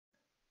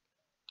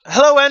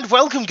Hello and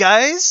welcome,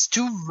 guys,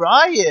 to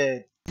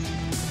Riot.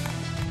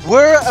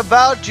 We're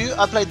about to.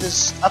 I played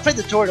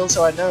the tutorial,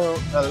 so I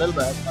know a little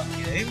bit about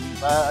the game.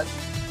 But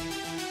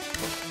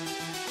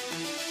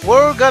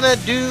we're gonna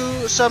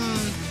do some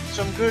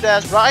good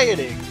ass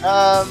rioting.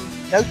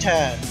 No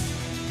tan.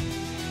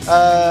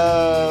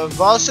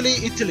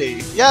 Varsity,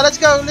 Italy. Yeah, let's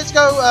go. Let's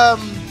go.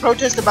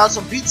 Protest about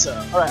some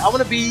pizza. All right, I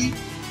wanna be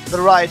the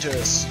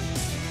rioters.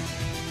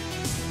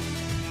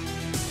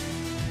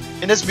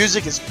 And this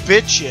music is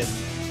bitchin'.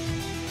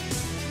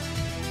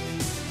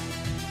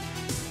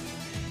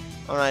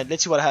 Alright,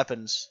 let's see what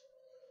happens.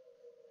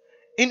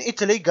 In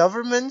Italy,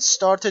 government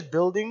started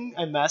building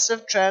a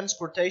massive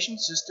transportation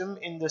system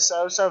in the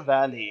Sausa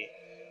Valley.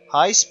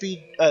 That's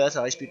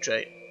a high-speed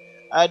train.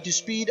 To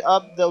speed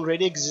up the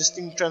already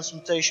existing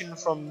transportation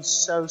from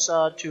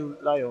Sausa to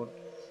Lyon.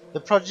 The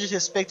project is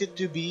expected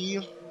to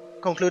be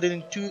concluded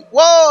in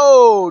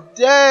Whoa!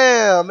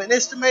 Damn! An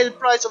estimated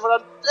price of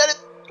around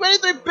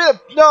 23 billion.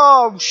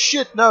 No,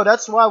 shit, no,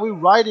 that's why we're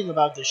writing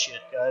about this shit,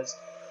 guys.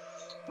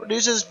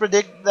 Producers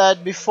predict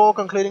that before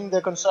concluding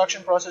the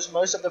construction process,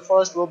 most of the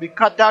forest will be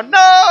cut down.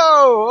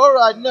 No!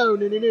 Alright, no.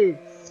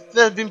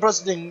 They've been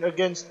proceeding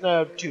against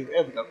two.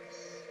 There we go.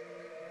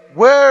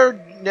 We're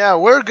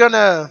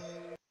gonna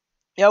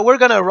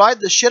ride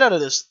the shit out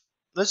of this.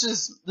 This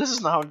is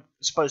not how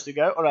it's supposed to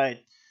go.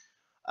 Alright.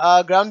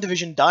 Ground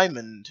Division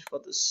Diamond.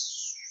 What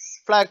this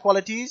flag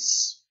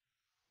qualities?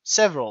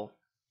 Several.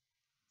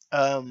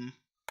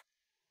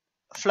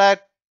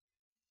 Flag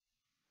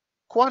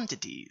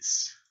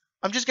quantities.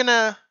 I'm just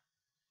gonna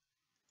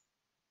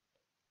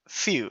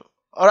few.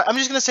 Alright, I'm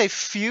just gonna say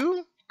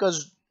few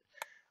because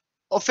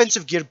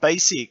offensive gear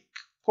basic,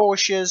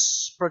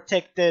 cautious,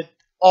 protected,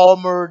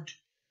 armored,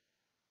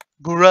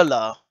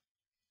 gorilla,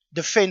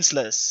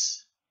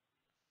 defenseless.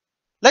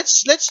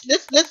 Let's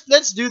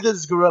do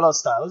this gorilla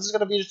style. This is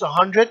gonna be just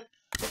 100.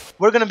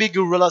 We're gonna be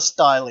gorilla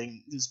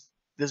styling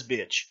this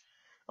bitch.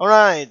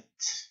 Alright.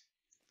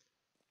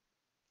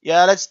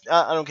 Yeah,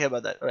 I don't care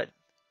about that. Alright.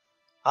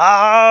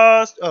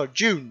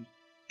 June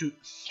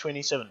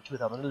 27,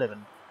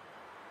 2011.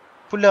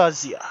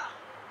 Pulazia.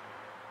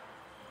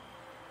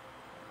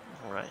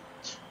 Alright.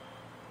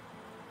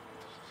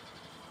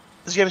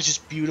 This game is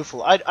just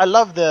beautiful. I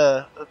love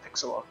the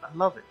pixel art. I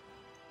love it.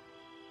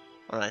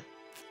 Alright.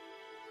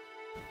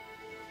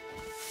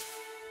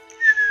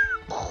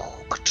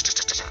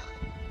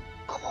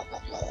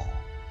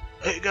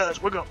 Hey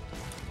guys, we're going.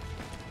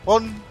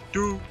 1,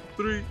 2,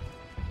 3.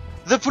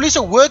 The police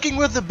are working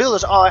with the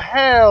builders. Oh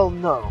hell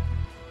no.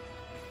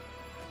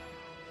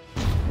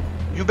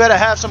 You better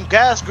have some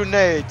gas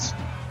grenades.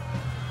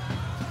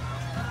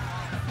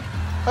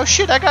 Oh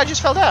shit, that guy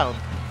just fell down.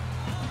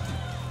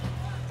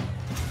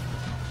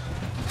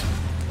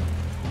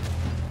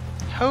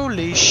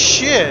 Holy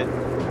shit.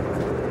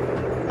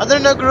 I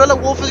didn't know Guerrilla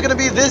Wolf is gonna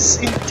be this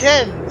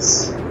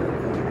intense.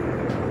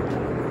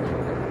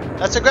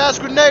 That's a gas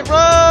grenade,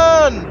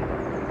 run!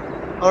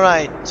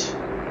 Alright.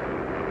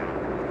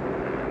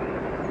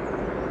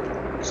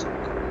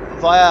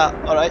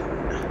 Alright.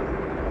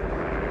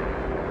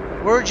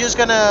 We're just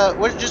gonna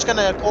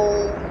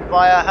call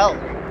via help.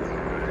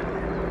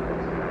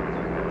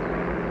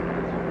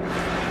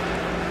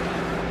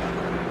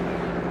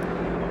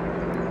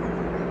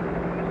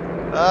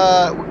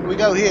 We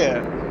go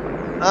here.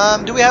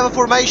 Do we have a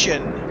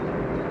formation?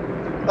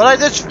 Alright,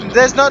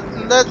 there's not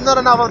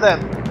enough of them.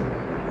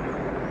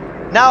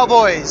 Now,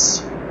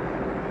 boys,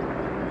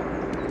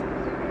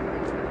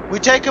 we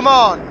take them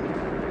on.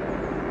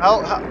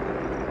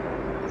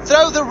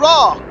 Throw the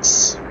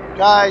rocks,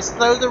 guys.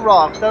 Throw the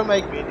rocks. Don't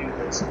make me do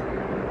this.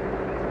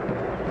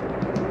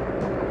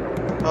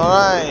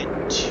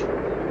 Alright,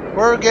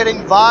 we're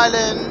getting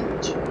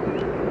violent.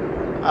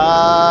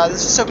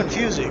 This is so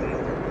confusing.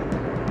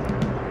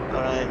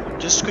 Alright,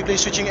 just quickly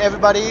switching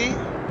everybody.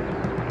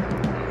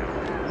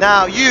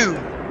 Now you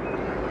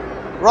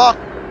rock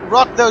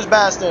those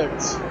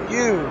bastards.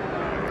 You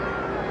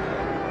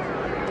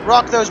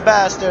rock those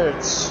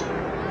bastards.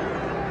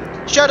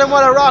 Show them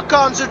what a rock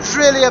concert's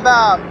really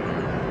about.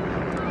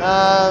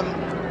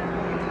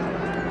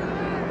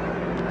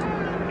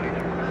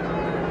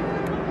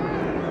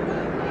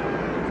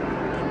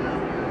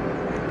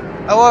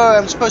 Oh,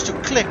 I'm supposed to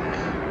click,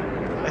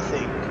 I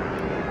think.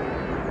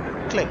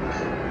 Click.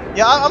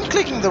 Yeah, I'm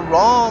clicking the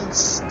wrong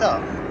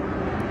stuff.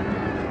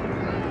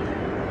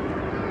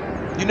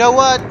 You know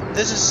what?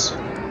 This is...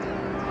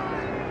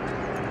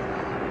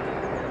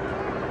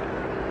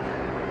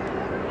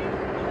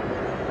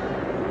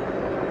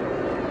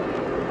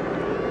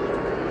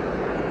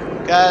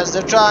 Guys,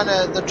 they're trying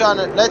to,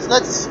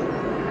 let's...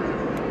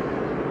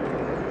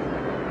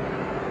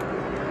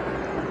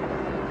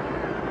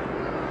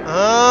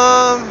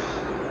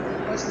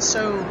 Why is this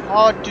so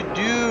hard to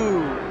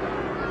do?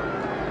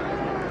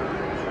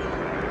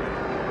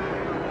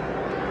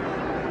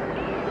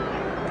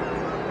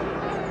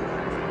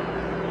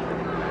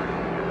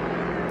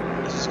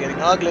 This is getting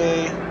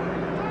ugly.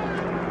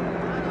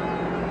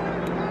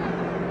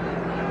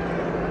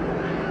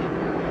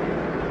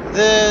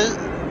 The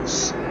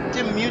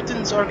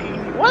militants are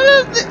kicking. What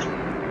is this?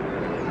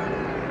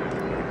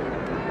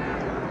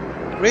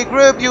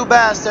 Regroup, you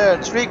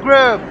bastards!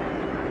 Regroup!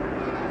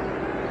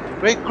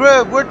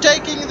 Regroup! We're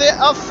taking the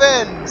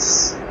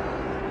offense!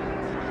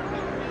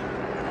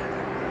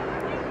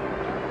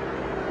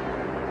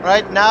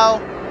 Right now.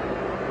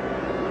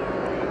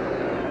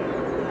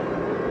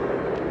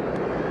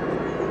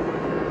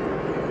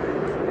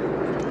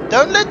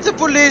 Don't let the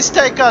police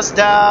take us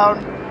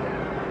down!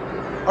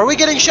 Are we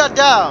getting shut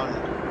down?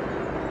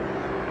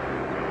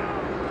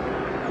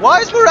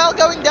 Why is morale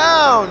going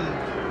down?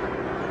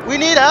 We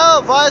need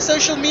help via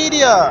social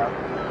media.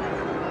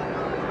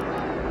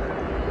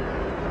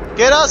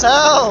 Get us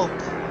help.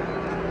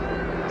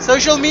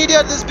 Social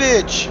media this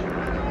bitch.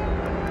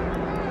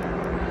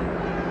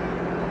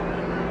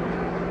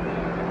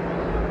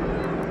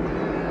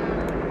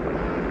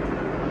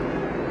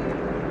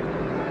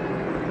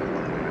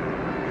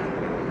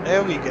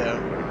 There we go.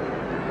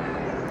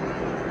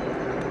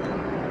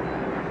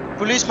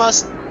 Police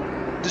must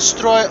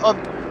destroy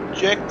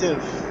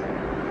objective.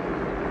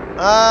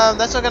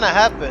 That's not gonna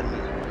happen.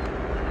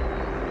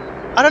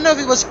 I don't know if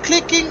it was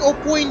clicking or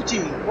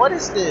pointing. What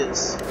is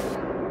this?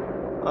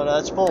 Oh,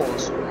 that's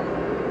balls.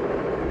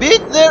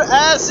 Beat their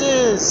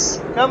asses!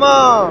 Come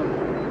on!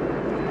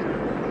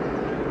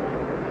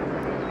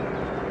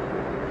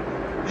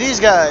 These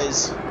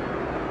guys.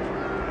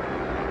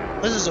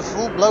 This is a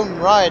full-blown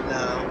riot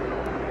now.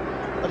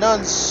 But no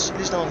one's, at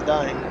least no one's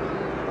dying.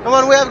 Come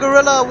on, we have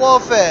guerrilla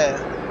warfare.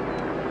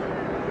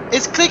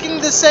 It's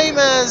clicking the same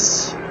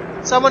as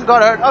someone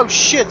got hurt. Oh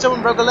shit,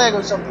 someone broke a leg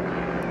or something.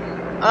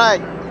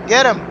 Alright,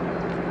 get him.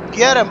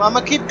 Get him. I'm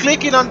gonna keep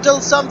clicking until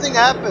something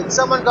happens.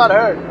 Someone got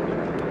hurt.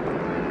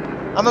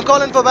 I'm gonna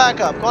call in for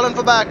backup. Call in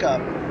for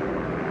backup.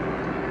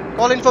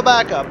 Call in for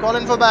backup. Call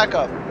in for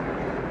backup.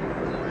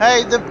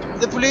 Hey,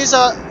 the police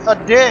are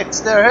dicks.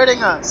 They're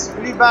hurting us.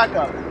 We need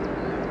backup.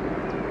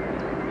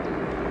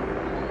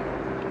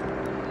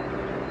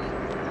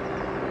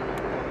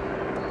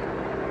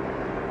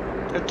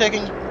 They're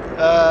taking,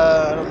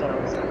 I don't know.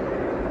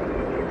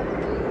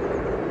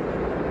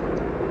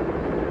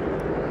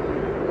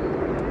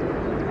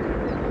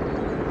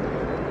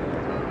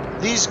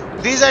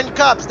 These ain't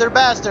cops, they're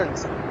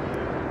bastards.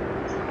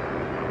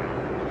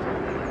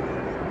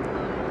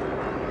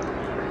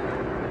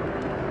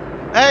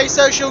 Hey,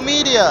 social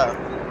media.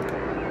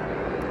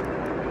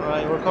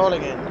 Alright, we're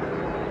calling in.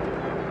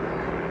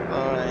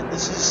 Alright,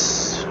 this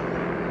is...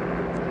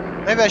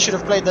 Maybe I should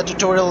have played that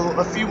tutorial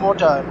a few more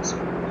times.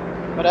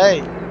 But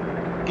hey,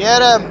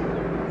 get him!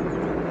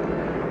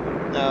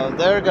 No,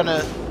 they're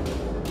gonna...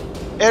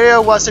 Area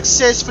was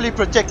successfully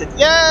protected.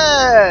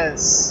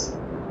 Yes!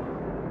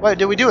 Wait,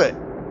 did we do it?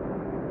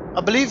 I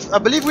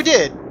believe we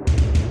did.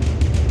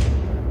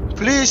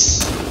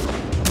 Police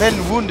men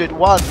wounded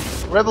 1.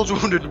 Rebels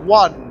wounded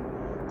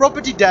 1.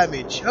 Property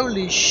damage.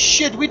 Holy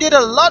shit, we did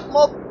a lot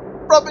more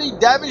property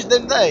damage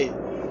than they.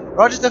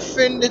 Rioters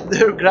defended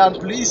their ground.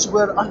 Police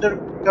were under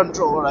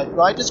control. Alright,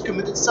 rioters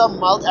committed some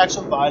mild acts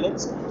of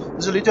violence.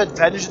 This will lead to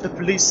advantage of the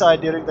police side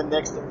during the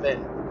next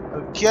event.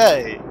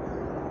 Okay.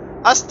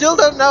 I still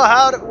don't know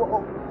how to...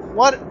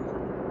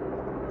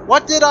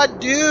 What did I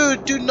do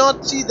to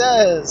not see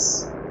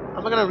this?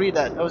 I'm not gonna read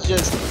that. That was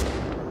just...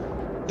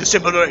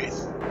 December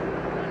 8th.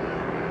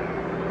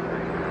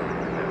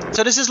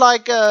 So this is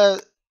like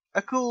a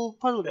cool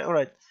puzzle game.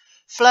 Alright.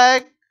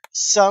 Flag,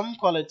 some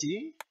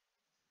quality.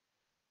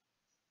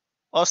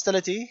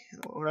 Hostility.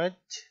 Alright.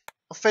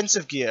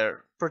 Offensive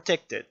gear.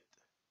 Protected.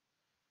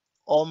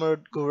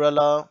 Armored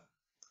guerrilla.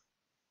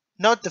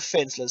 Not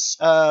defenseless.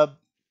 How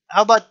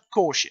about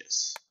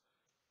cautious?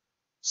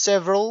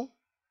 Several.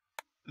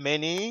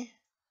 Many.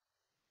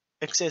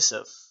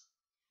 Excessive.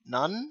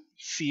 None.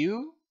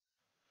 Few.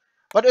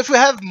 But if we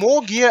have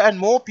more gear and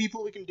more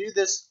people, we can do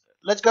this.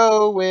 Let's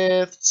go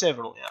with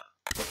several.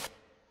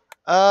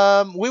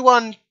 Yeah. We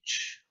want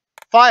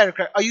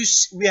firecracker.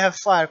 We have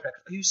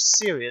firecracker. Are you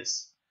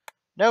serious?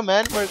 No,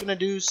 man. We're gonna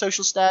do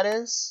social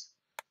status.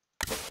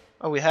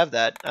 Oh, we have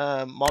that.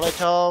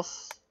 Molotov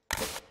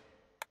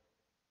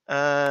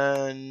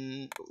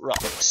and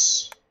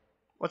rocks.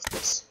 What's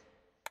this?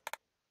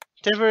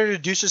 Temporarily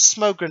reduces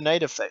smoke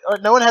grenade effect.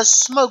 Alright, no one has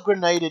smoke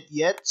grenaded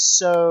yet,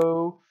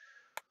 so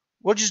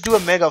we'll just do a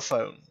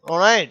megaphone.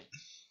 Alright.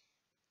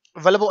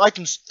 Available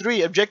items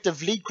 3.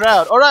 Objective lead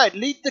crowd. Alright,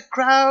 lead the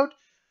crowd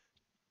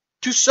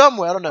to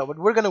somewhere. I don't know, but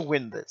we're gonna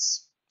win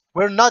this.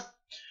 We're not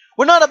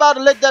about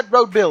to let that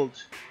road build.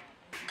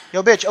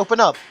 Yo, bitch,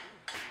 open up.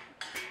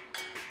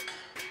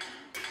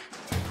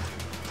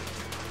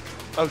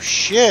 Oh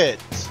shit.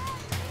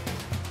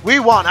 We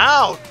want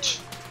out.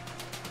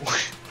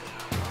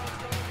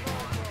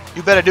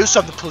 You better do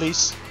something,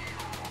 police.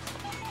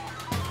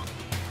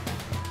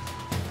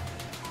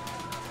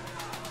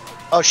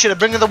 Oh shit, I'm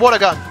bringing the water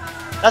gun.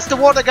 That's the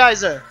water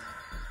geyser.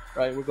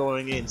 Right, we're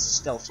going in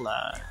stealth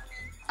like.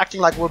 Acting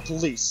like we're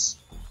police.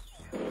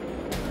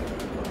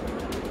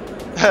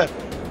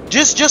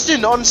 Just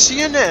in on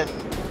CNN.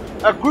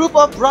 A group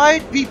of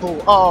Riot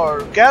people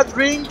are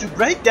gathering to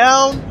break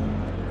down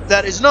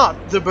that is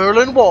not the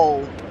Berlin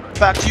Wall.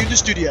 back to you in the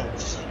studio.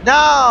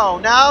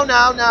 Now.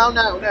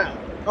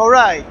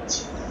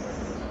 Alright.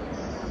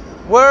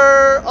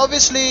 We're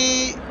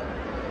obviously...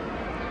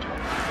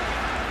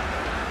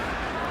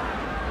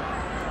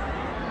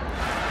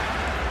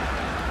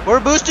 We're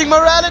boosting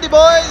morality,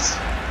 boys!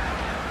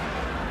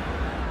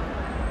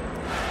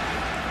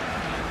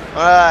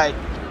 Alright.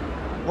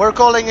 We're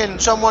calling in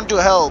someone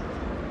to help.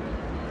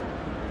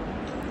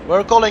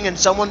 We're calling in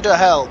someone to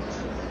help.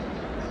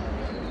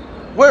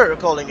 We're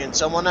calling in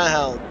someone to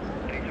help.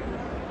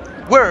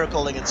 We're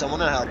calling in someone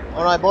to help.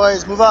 Alright,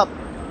 boys, move up.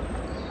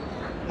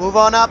 Move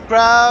on up,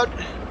 crowd.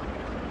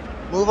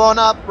 Move on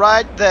up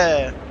right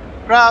there.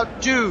 Crowd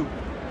 2.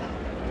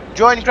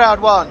 Join crowd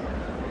 1.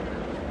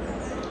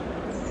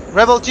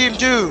 Rebel team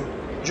 2.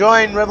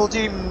 Join rebel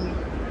team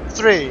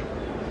 3.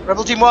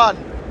 Rebel team 1.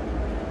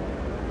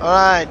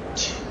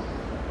 Alright.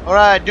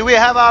 Alright, do we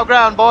have our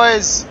ground,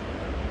 boys?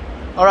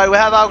 Alright, we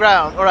have our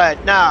ground.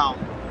 Alright, now.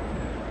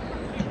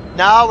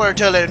 Now we're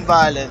telling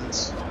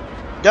violence.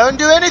 Don't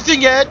do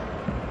anything yet.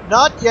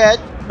 Not yet.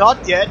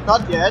 Not yet.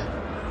 Not yet.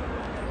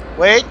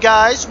 Wait,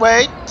 guys,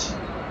 wait.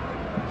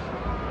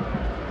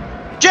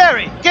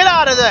 Jerry, get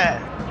out of there!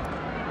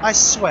 I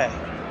swear.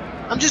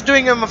 I'm just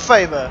doing him a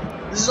favor.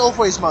 This is all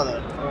for his mother.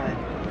 Alright.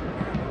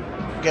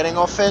 Getting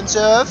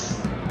offensive.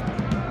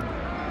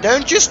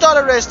 Don't you start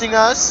arresting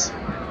us.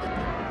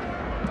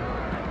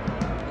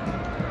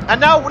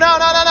 And now.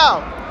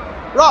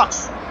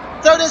 Rocks.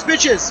 Throw those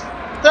bitches.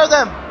 Throw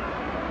them.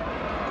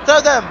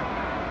 Throw them.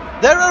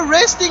 They're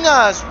arresting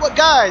us. What,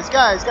 guys.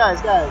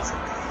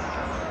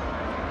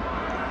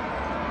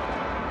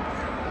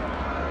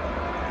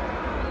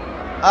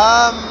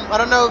 I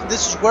don't know if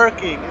this is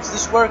working. Is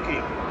this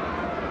working?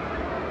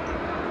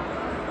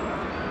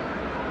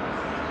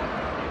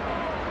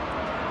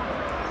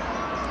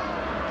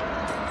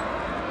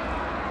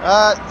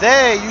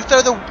 There, you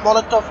throw the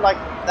Molotov like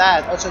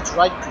that. Also, it's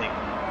right click.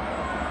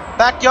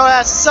 Back your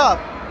ass up.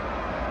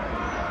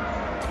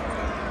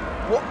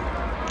 What?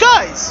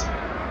 Guys!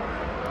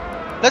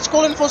 Let's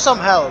call in for some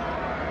help.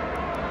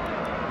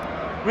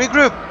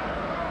 Regroup.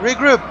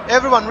 Regroup.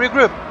 Everyone,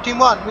 regroup. Team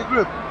 1,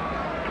 regroup.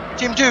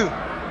 Team 2,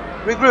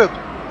 regroup.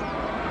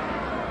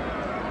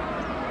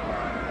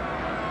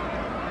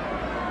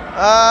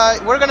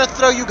 We're gonna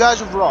throw you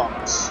guys with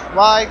rocks.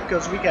 Why?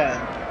 Because we can.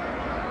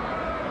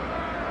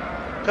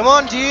 Come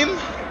on, team.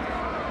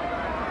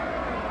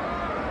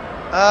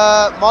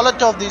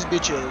 Molotov these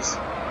bitches.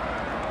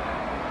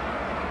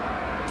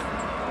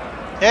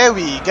 Here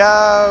we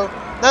go.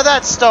 Now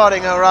that's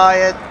starting a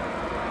riot.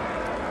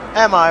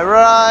 Am I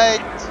right?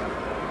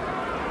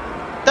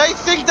 They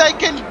think they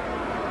can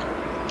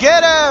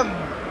get him.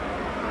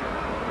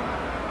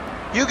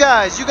 You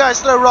guys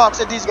throw rocks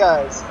at these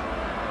guys.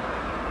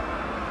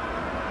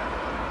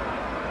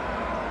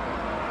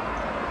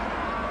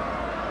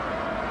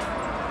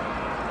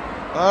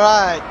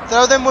 Alright,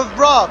 throw them with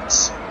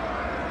rocks.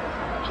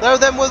 Throw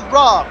them with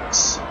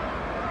rocks.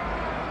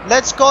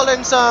 Let's call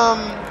in some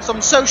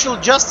social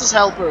justice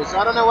helpers.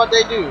 I don't know what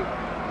they do.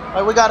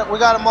 Right, we got a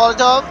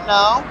Molotov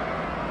now.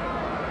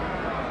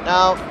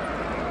 Now,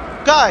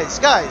 guys,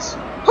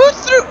 who's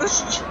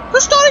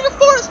starting a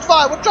forest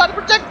fire? We're trying to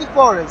protect the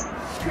forest.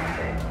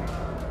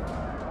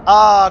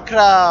 Ah,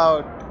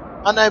 crowd,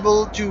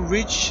 unable to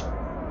reach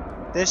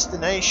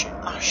destination.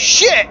 Ah,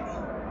 shit!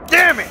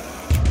 Damn it!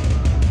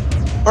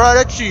 Alright,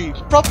 let's see.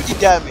 Property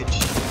damage.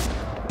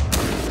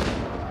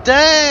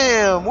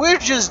 Damn, we're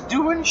just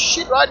doing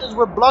shit right as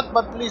we're blocked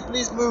by police.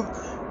 Please move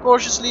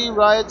cautiously.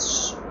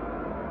 Riots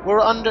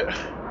were under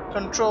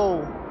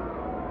control.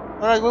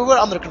 Alright, we were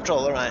under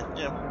control. Alright,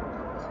 yeah.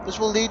 This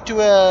will lead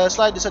to a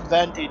slight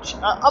disadvantage.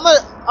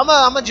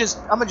 I'ma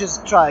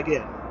just try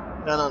again.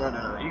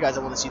 No. You guys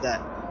don't want to see that.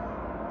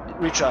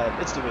 Retry it.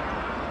 Let's do it.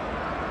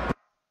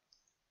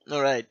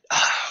 Alright.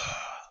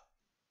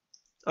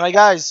 Alright,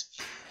 guys.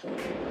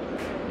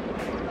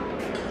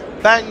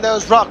 Bang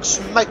those rocks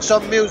and make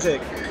some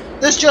music.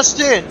 This just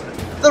in.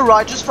 The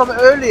rioters from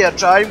earlier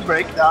try and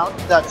break down.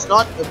 That's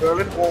not the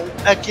Berlin Wall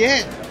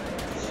again.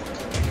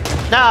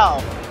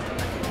 Now.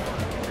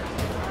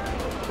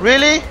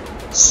 Really?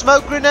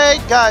 Smoke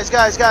grenade? Guys.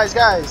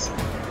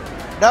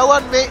 No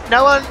one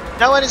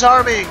is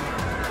harming.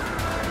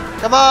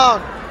 Come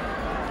on.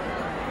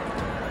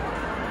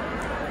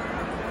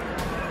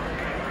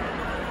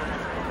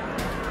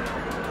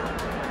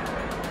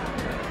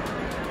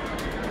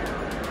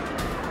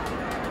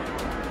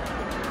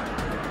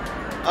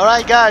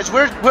 Alright guys,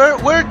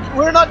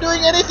 we're not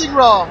doing anything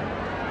wrong.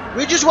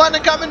 We just want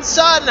to come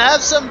inside and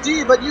have some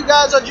tea, but you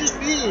guys are just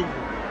mean.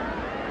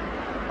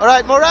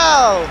 Alright,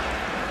 morale.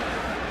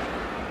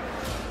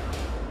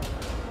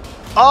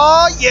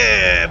 Oh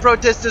yeah,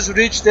 protesters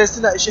reach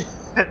destination.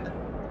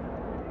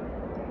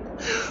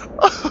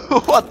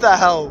 What the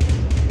hell?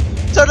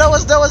 So that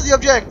was the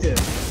objective.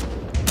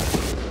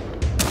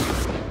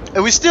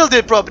 And we still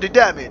did property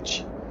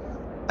damage.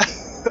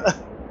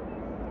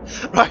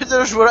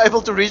 Rioters were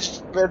able to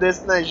reach their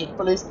destination.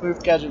 Police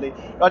moved casually.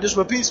 Rioters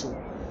were peaceful.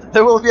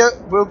 There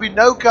will be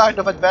no kind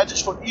of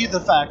advantage for either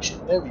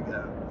faction. There we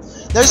go.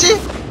 Now see,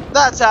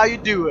 That's how you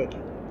do it.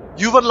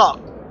 You've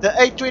unlocked the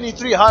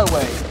 823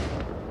 highway.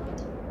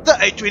 The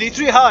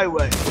 823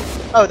 highway.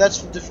 Oh,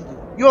 that's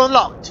different. You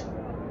unlocked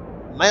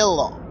mail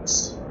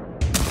locks.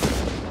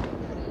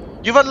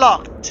 You've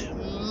unlocked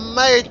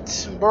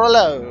Mate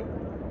Borlo.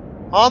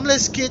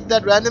 Harmless kid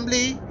that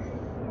randomly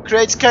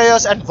creates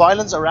chaos and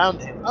violence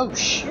around him. Oh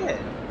shit.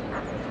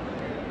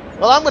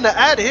 Well, I'm gonna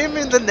add him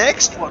in the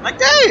next one. Like,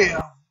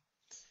 damn!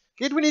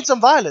 Kid, we need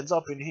some violence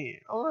up in here.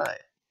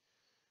 Alright.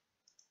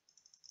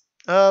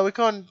 We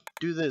can't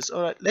do this.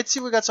 Alright, let's see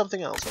if we got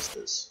something else. What's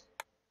this?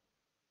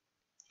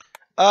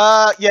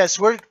 Yes,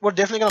 we're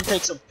definitely gonna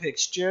take some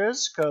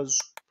pictures, cause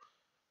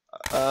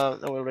no,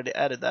 we already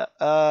added that.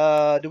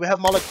 Do we have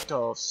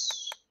Molotovs?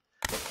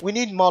 We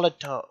need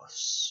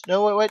Molotovs.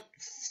 No, wait.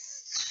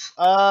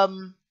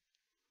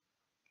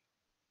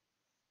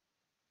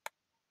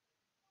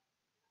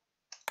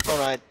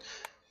 Alright.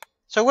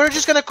 So we're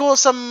just gonna call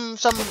some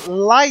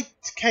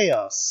light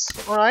chaos.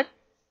 Alright?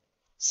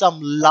 Some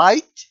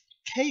light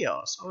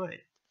chaos.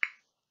 Alright.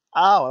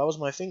 Ow, that was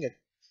my finger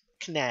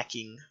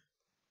knacking.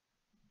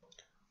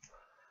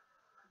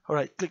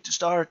 Alright, click to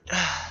start.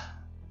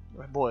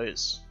 Alright,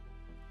 boys.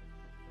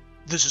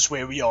 This is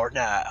where we are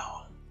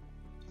now.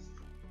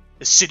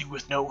 A city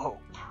with no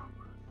hope.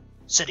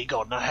 City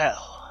gone to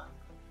hell.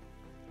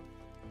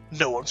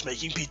 No one's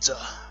making pizza.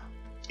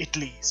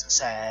 Italy's a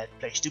sad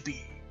place to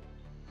be.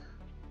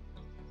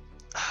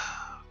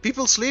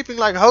 People sleeping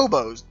like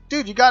hobos.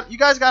 Dude, you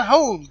guys got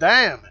homes,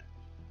 damn.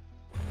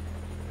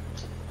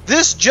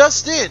 This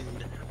just in.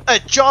 A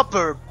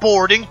chopper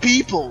boarding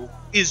people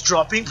is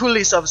dropping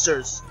police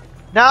officers.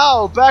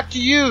 Now, back to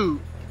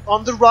you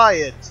on the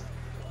riot.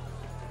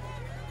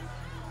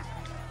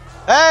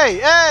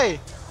 Hey!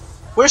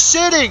 We're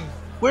sitting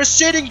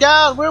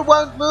down. We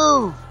won't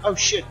move. Oh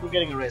shit, we're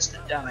getting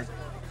arrested. Damn it.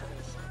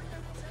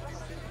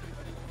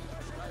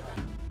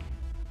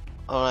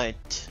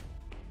 Alright.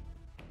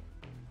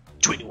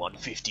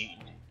 21:15.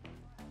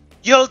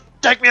 You'll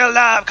take me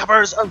alive,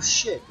 coppers. Oh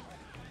shit.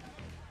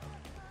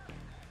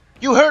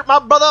 You hurt my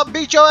brother,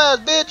 beat your ass,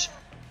 bitch.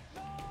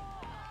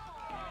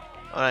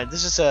 Alright,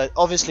 this is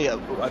obviously a...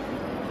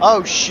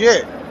 Oh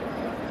shit.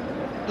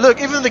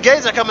 Look, even the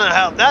gays are coming to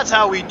help. That's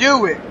how we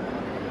do it.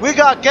 We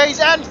got gays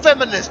and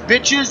feminists,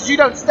 bitches. You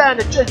don't stand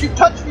a chance. You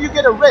touch me, you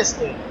get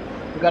arrested.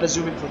 We gotta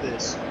zoom in for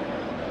this.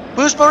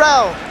 Boost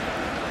morale.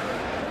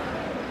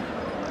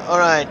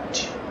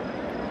 Alright.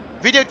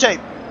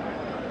 Videotape.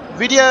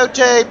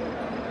 Videotape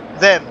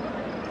them.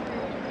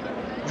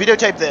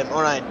 Videotape them,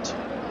 alright.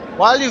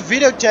 While you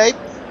videotape,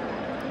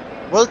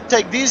 we'll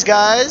take these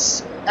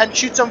guys and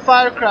shoot some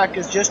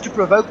firecrackers just to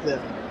provoke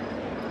them.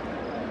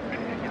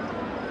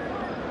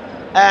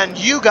 And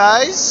you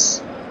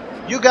guys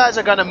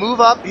are gonna move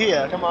up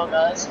here. Come on,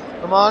 guys.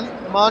 Come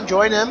on,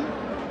 join him.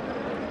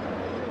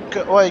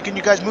 Wait, can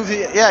you guys move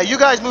here? Yeah, you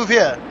guys move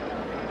here.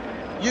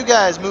 You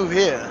guys move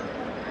here.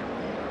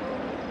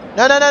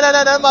 No,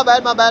 my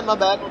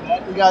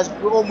bad. You guys,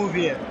 we'll all move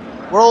here.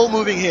 We're all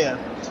moving here.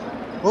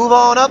 Move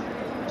on up.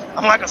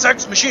 I'm like a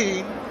sex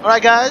machine.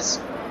 Alright, guys.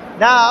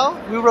 Now,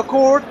 we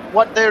record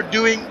what they're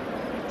doing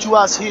to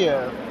us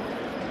here.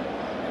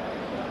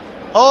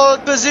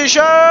 Hold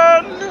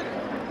position!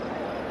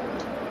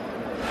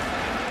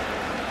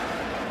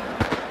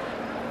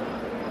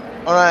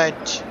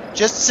 Alright,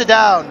 just sit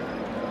down.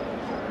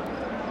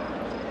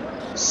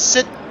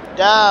 Sit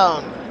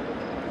down.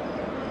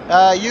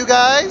 You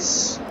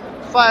guys,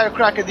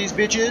 firecracker these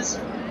bitches.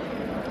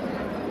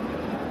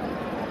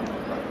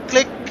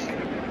 Click,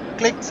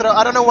 throw.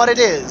 I don't know what it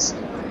is.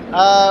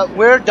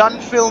 We're done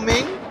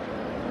filming.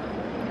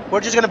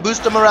 We're just gonna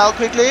boost the morale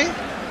quickly.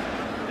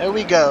 There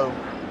we go.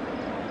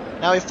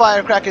 Now we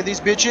firecracker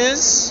these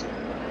bitches.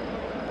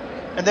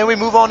 And then we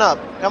move on up.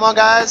 Come on,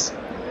 guys.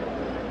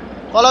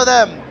 Follow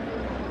them.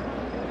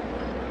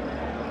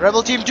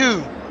 Rebel Team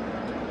 2.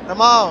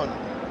 Come on.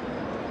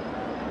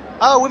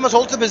 Oh, we must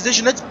hold the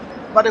position.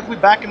 But if we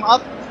back him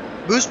up,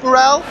 boost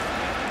morale.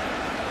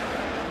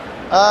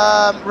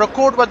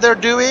 Record what they're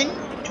doing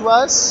to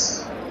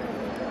us.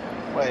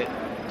 Wait.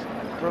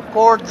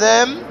 Record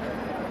them.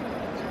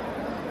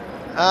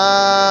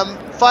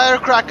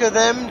 Firecracker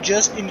them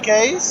just in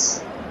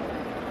case.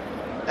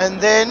 And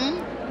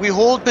then we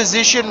hold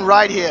position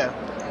right here.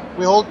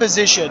 We hold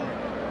position.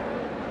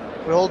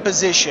 We hold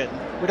position.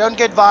 We don't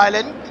get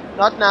violent.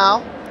 Not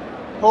now.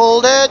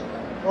 Hold it.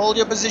 Hold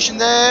your position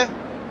there.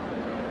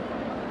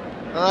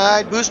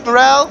 Alright, boost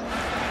morale.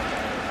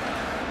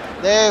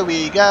 There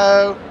we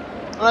go.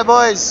 Alright,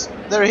 boys.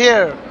 They're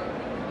here.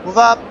 Move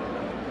up.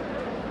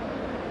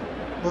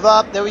 Move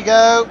up. There we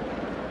go.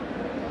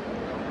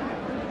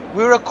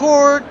 We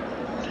record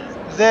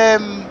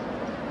them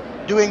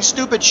doing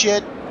stupid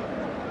shit.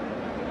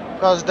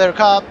 Because they're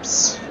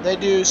cops. They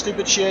do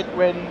stupid shit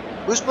when...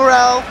 Boost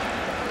morale.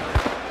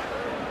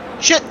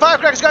 Shit,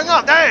 firecrackers going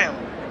off. Damn.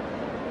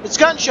 It's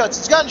gunshots.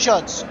 It's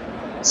gunshots.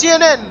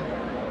 CNN.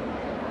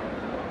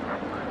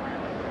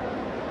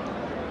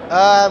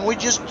 We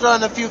just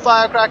run a few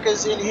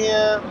firecrackers in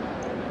here.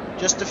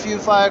 Just a few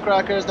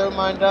firecrackers, don't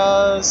mind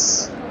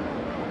us.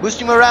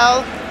 Boosting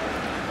morale.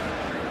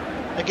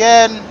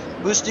 Again,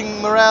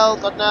 boosting morale,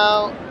 not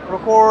now.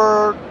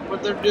 Record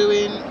what they're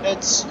doing.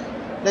 Let's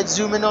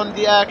zoom in on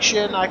the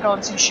action. I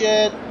can't see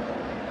shit.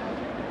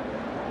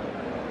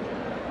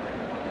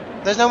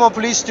 There's no more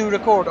police to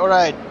record.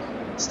 Alright.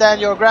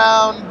 Stand your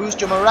ground, boost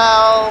your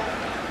morale.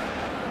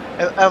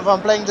 If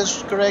I'm playing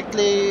this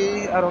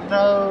correctly, I don't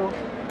know.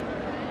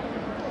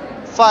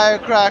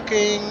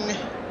 Firecracking.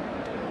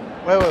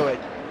 Wait.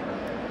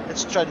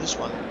 Let's try this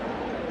one.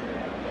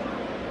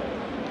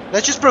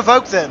 Let's just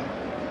provoke them.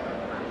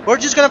 We're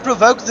just gonna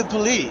provoke the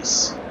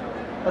police.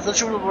 That's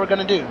literally what we're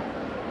gonna do.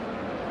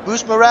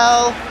 Boost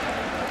morale.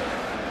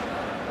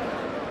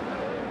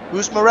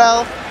 Boost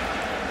morale.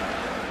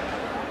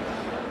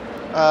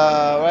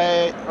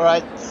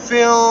 Alright.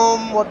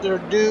 Film what they're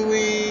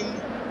doing.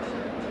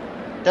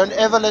 Don't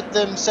ever let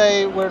them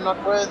say we're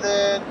not worth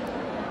it.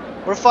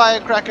 We're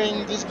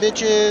firecracking these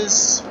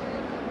bitches.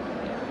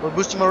 We're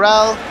boosting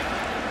morale.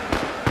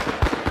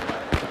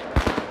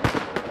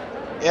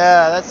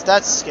 Yeah,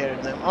 that's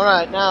scaring them.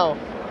 Alright, now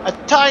a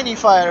tiny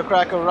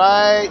firecracker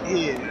right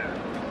here.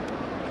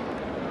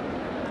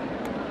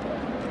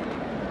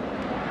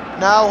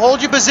 Now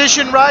hold your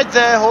position right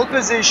there. Hold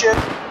position.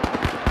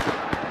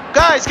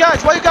 Guys, why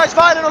are you guys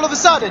violent all of a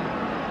sudden?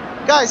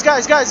 Guys,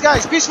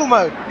 peaceful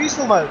mode.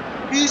 Peaceful mode.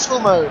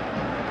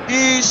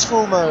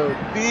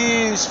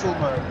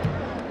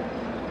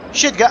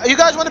 Shit, you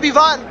guys want to be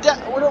violent?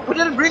 We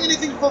didn't bring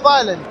anything for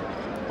violent.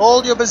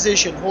 Hold your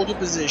position.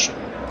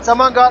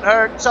 Someone got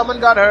hurt.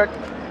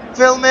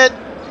 Film it.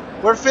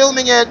 We're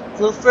filming it.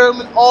 We're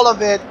filming all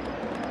of it.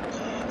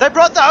 They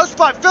brought the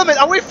hosepipe. Film it.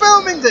 Are we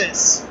filming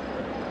this?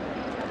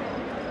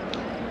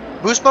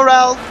 Boost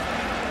morale.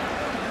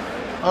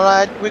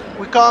 Alright,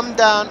 we calm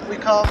down.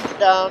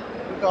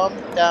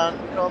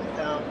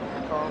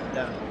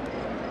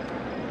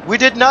 We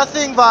did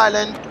nothing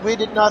violent. I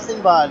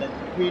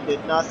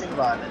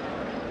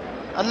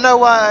don't know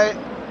why.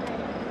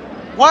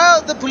 Why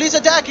are the police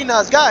attacking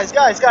us? Guys.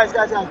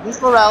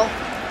 Boost morale.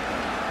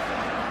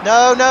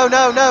 No.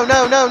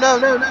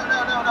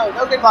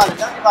 Don't get violent.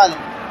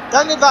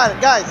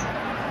 Guys.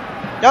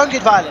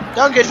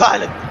 Don't get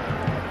violent.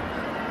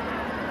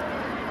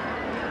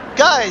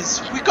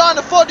 Guys, we can't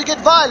afford to get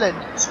violent.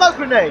 Smoke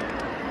grenade.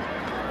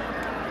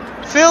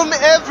 Film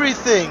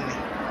everything.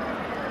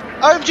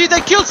 OMG,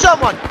 they killed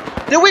someone.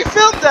 Did we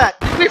film that?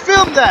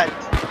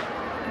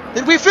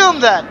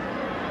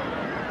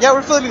 Yeah,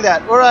 we're filming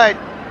that. Alright.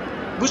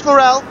 Boost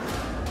morale.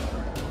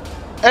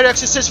 Area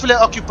successfully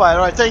occupied.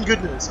 Alright, thank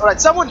goodness.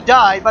 Alright, someone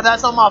died, but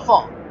that's not my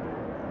fault.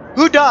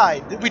 Who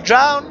died? Did we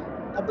drown?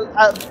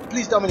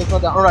 Please tell me it's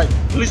not down. Alright,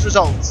 police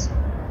results.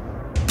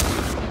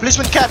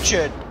 Policemen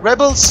captured.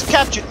 Rebels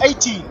captured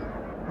 18.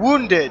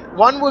 Wounded.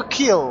 1 were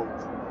killed.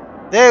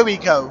 There we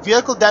go.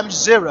 Vehicle damage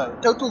 0.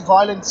 Total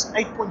violence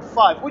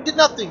 8.5. We did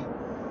nothing.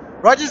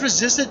 Rioters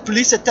resisted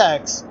police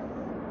attacks.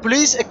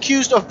 Police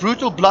accused of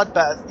brutal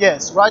bloodbath.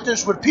 Yes,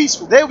 rioters were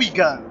peaceful. There we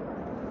go.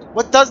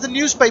 What does the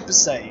newspaper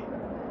say?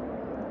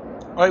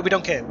 Alright, we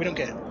don't care.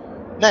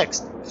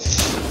 Next.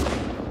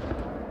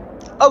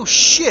 Oh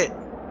shit.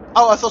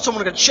 Oh, I thought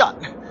someone got shot.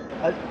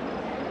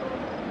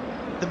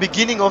 The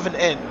beginning of an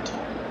end.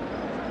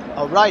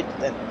 Alright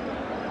then.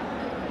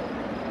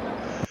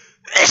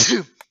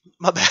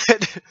 My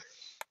bad.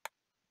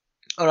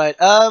 Alright,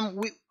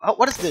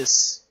 what is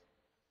this?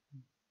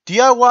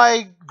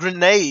 DIY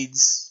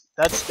grenades.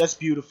 That's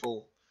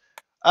beautiful.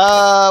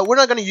 We're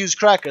not gonna use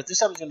crackers. This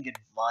time it's gonna get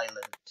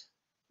violent.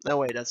 No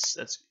wait,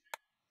 that's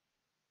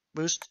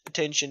boost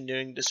attention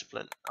during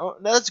discipline. Oh,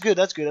 that's good.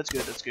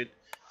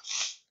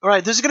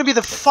 Alright, this is gonna be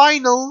the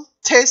final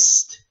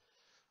test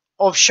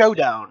of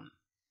Showdown.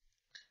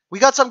 We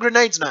got some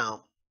grenades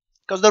now.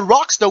 Because the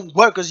rocks don't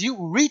work, because you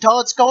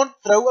retards can't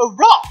throw a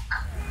rock.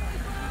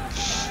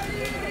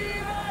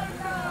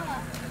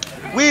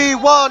 We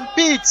want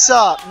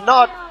pizza,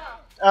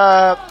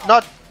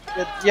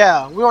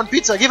 yeah, we want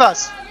pizza, give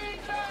us.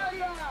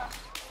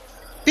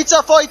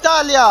 Pizza for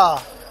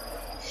Italia.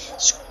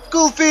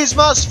 School fees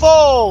must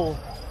fall.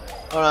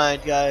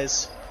 Alright,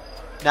 guys.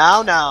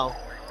 Now.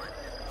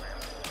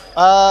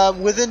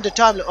 Within the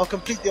time limit, or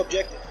complete the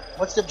objective.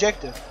 What's the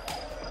objective?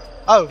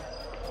 Oh.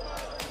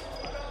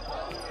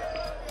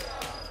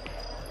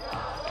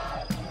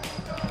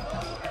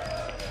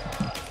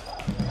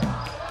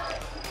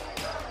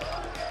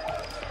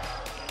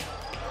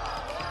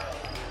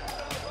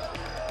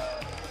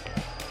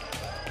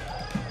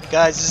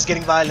 Guys, this is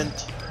getting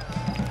violent.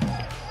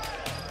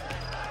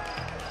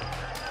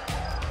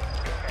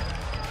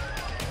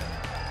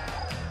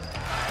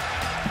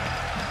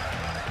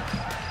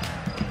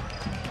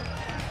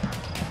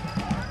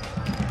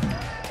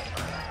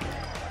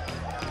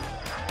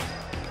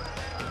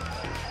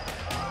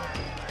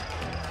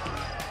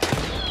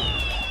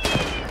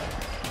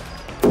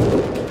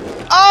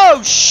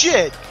 Oh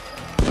shit!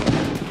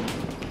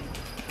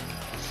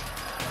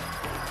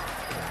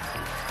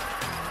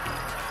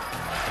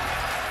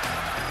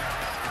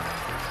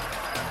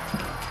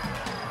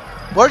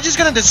 We're just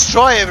gonna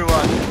destroy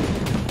everyone.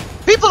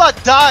 People are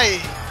dying.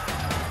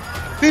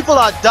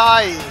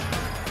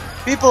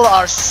 People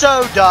are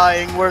so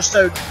dying. We're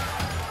so.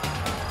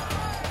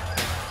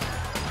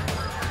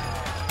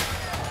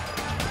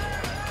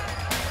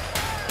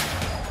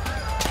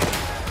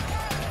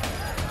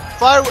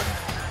 Fire.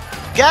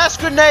 Gas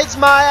grenades,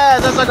 my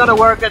ass. That's not gonna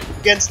work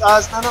against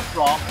us. None of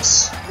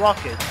rocks.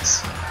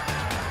 Rockets.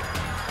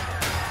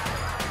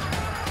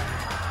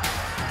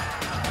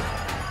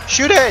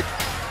 Shoot it.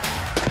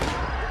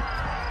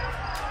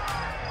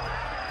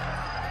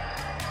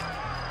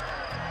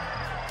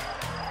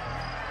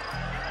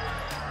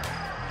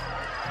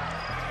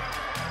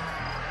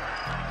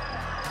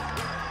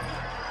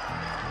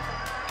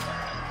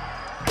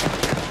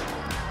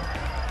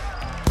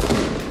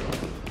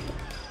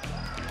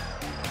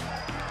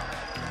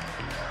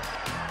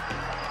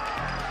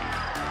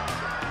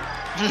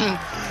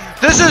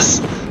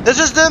 This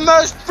is the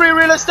most free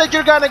real estate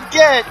you're gonna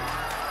get.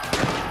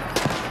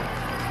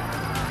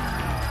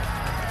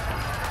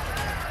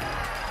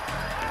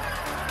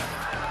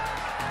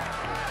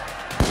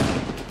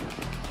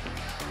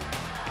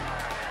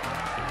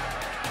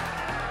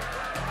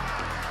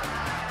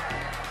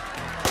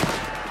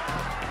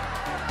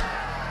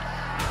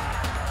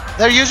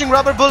 They're using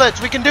rubber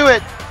bullets. We can do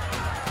it.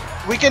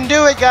 We can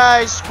do it,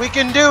 guys. We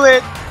can do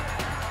it.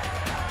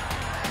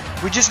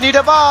 We just need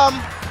a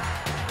bomb.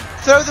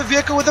 Throw the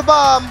vehicle with a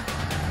bomb.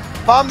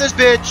 Bomb this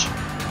bitch.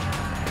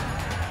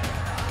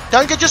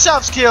 Don't get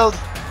yourselves killed.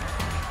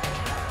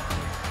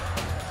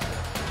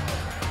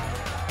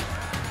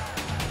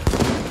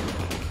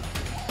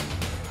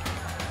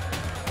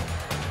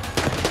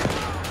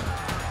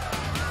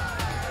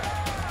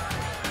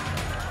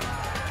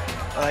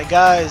 Alright,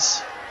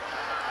 guys.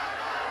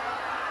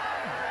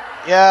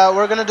 Yeah,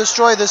 we're gonna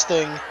destroy this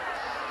thing.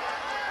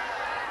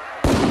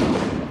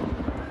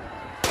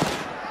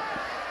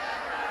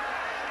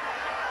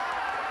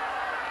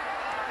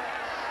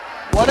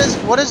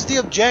 What is the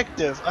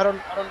objective? I don't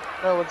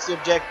know what's the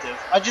objective.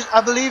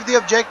 I believe the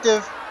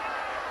objective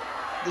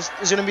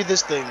is gonna be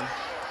this thing.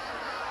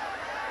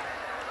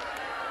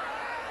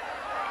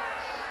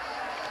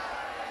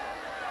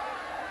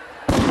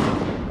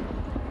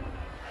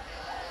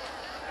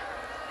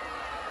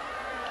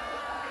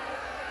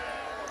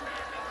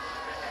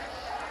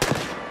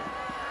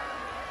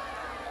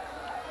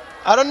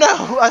 I don't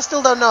know. I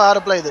still don't know how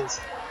to play this.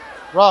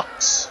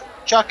 Rocks.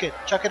 Chuck it.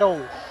 Chuck it all.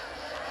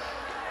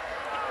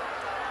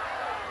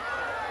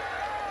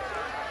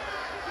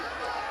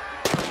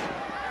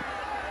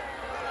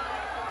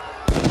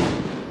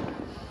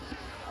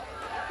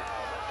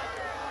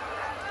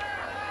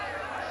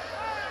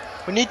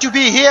 We need to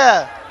be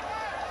here.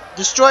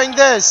 Destroying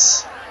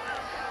this.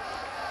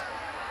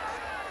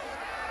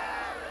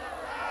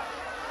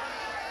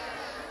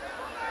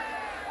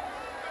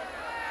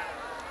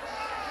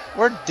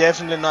 We're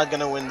definitely not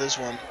gonna win this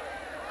one.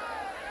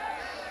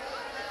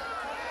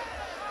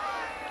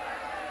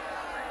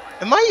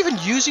 Am I even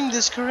using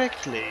this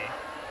correctly?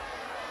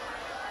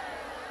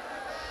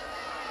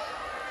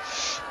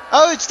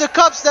 Oh, it's the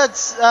cops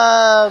that's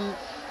are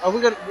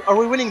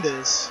we winning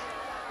this?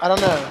 I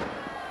don't know.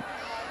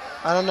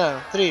 I don't know.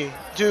 3,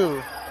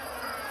 2,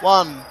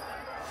 1.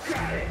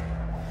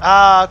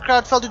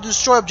 Crowd failed to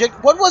destroy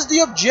object. What was the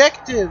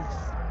objective?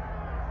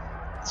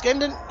 This game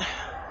didn't.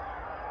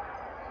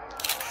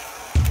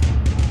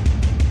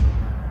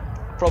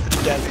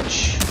 Property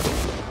damage.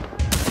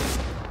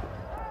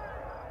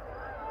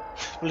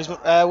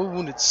 Policeman, we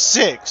wounded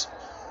 6.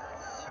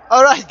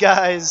 Alright,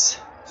 guys.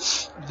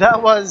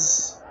 That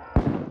was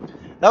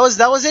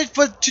it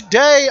for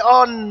today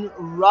on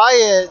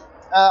Riot.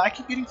 I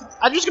keep getting.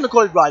 I'm just gonna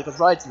call it Riot because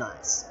Riot's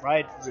nice.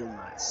 Riot is really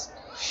nice.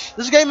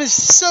 This game is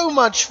so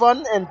much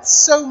fun and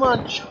so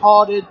much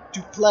harder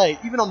to play,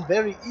 even on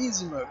very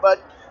easy mode.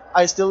 But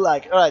I still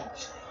like it. Alright,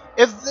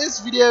 if this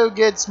video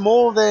gets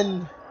more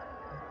than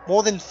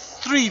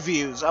 3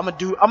 views, I'm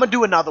gonna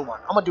do another one.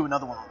 I'm gonna do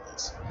another one on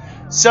this.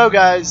 So,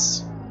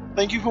 guys,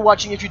 thank you for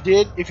watching. If you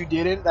did, if you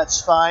didn't,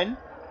 that's fine.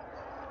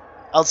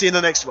 I'll see you in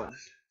the next one.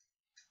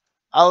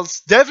 I'll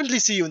definitely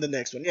see you in the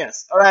next one.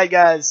 Yes. Alright,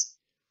 guys.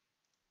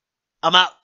 I'm out.